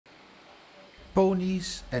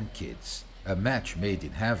Ponies and kids, a match made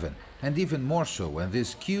in heaven, and even more so when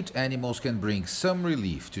these cute animals can bring some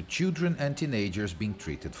relief to children and teenagers being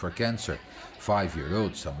treated for cancer.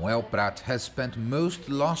 5-year-old Samuel Prat has spent most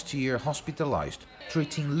last year hospitalized,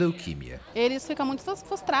 treating leukemia. Eles ficam muito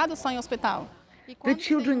frustrados só em hospital. The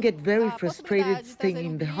children get very frustrated staying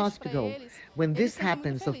in the hospital. When this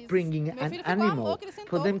happens of bringing an animal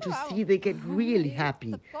for them to see, they get really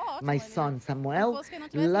happy. My son Samuel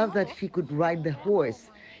loved that he could ride the horse.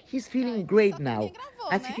 He's feeling great now,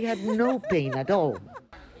 as if he had no pain at all.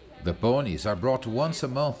 The ponies are brought once a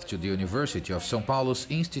month to the University of Sao Paulos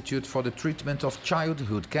Institute for the Treatment of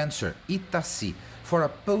Childhood Cancer, Itaci, for a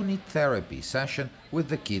pony therapy session with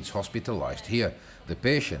the kids hospitalized here. The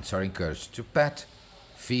patients are encouraged to pet,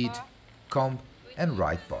 feed, comb and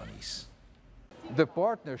ride ponies. The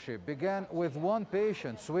partnership began with one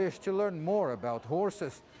patient's wish to learn more about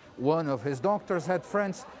horses. One of his doctors had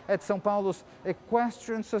friends at Sao Paulos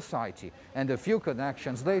Equestrian Society, and a few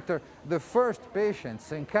connections later, the first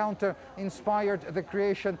patient's encounter inspired the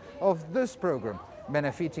creation of this program,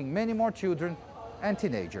 benefiting many more children and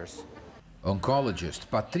teenagers. Oncologist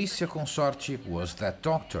Patricia Consorti was that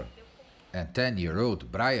doctor, and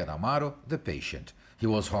 10-year-old Brian Amaro the patient. He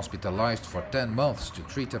was hospitalized for 10 months to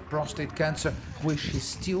treat a prostate cancer, which he's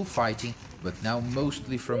still fighting, but now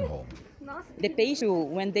mostly from home. The patient,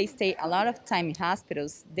 when they stay a lot of time in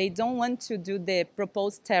hospitals, they don't want to do the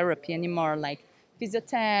proposed therapy anymore, like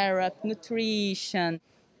physiotherapy, nutrition.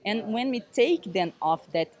 And when we take them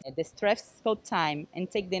off that the stressful time and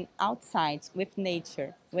take them outside with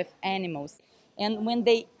nature, with animals, and when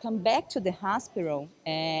they come back to the hospital,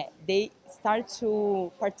 they start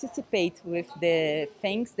to participate with the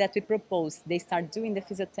things that we propose. They start doing the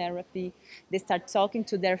physiotherapy, they start talking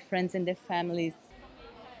to their friends and their families.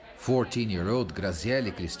 14-year-old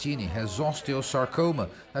Graziele Cristini has osteosarcoma,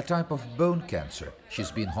 a type of bone cancer.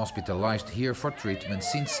 She's been hospitalized here for treatment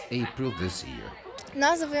since April this year.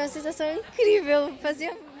 Nossa, foi uma sensação incrível.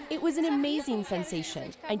 It was an amazing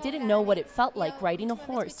sensation. I didn't know what it felt like riding a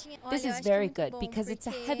horse. This is very good because it's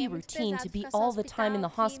a heavy routine to be all the time in the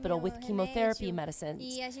hospital with chemotherapy medicines.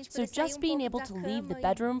 So just being able to leave the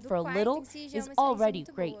bedroom for a little is already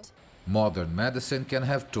great. Modern medicine can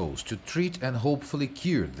have tools to treat and hopefully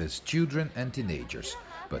cure these children and teenagers,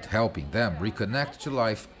 but helping them reconnect to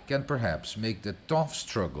life can perhaps make the tough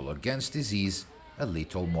struggle against disease a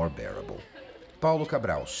little more bearable. Paulo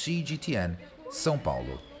Cabral, CGTN, São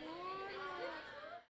Paulo.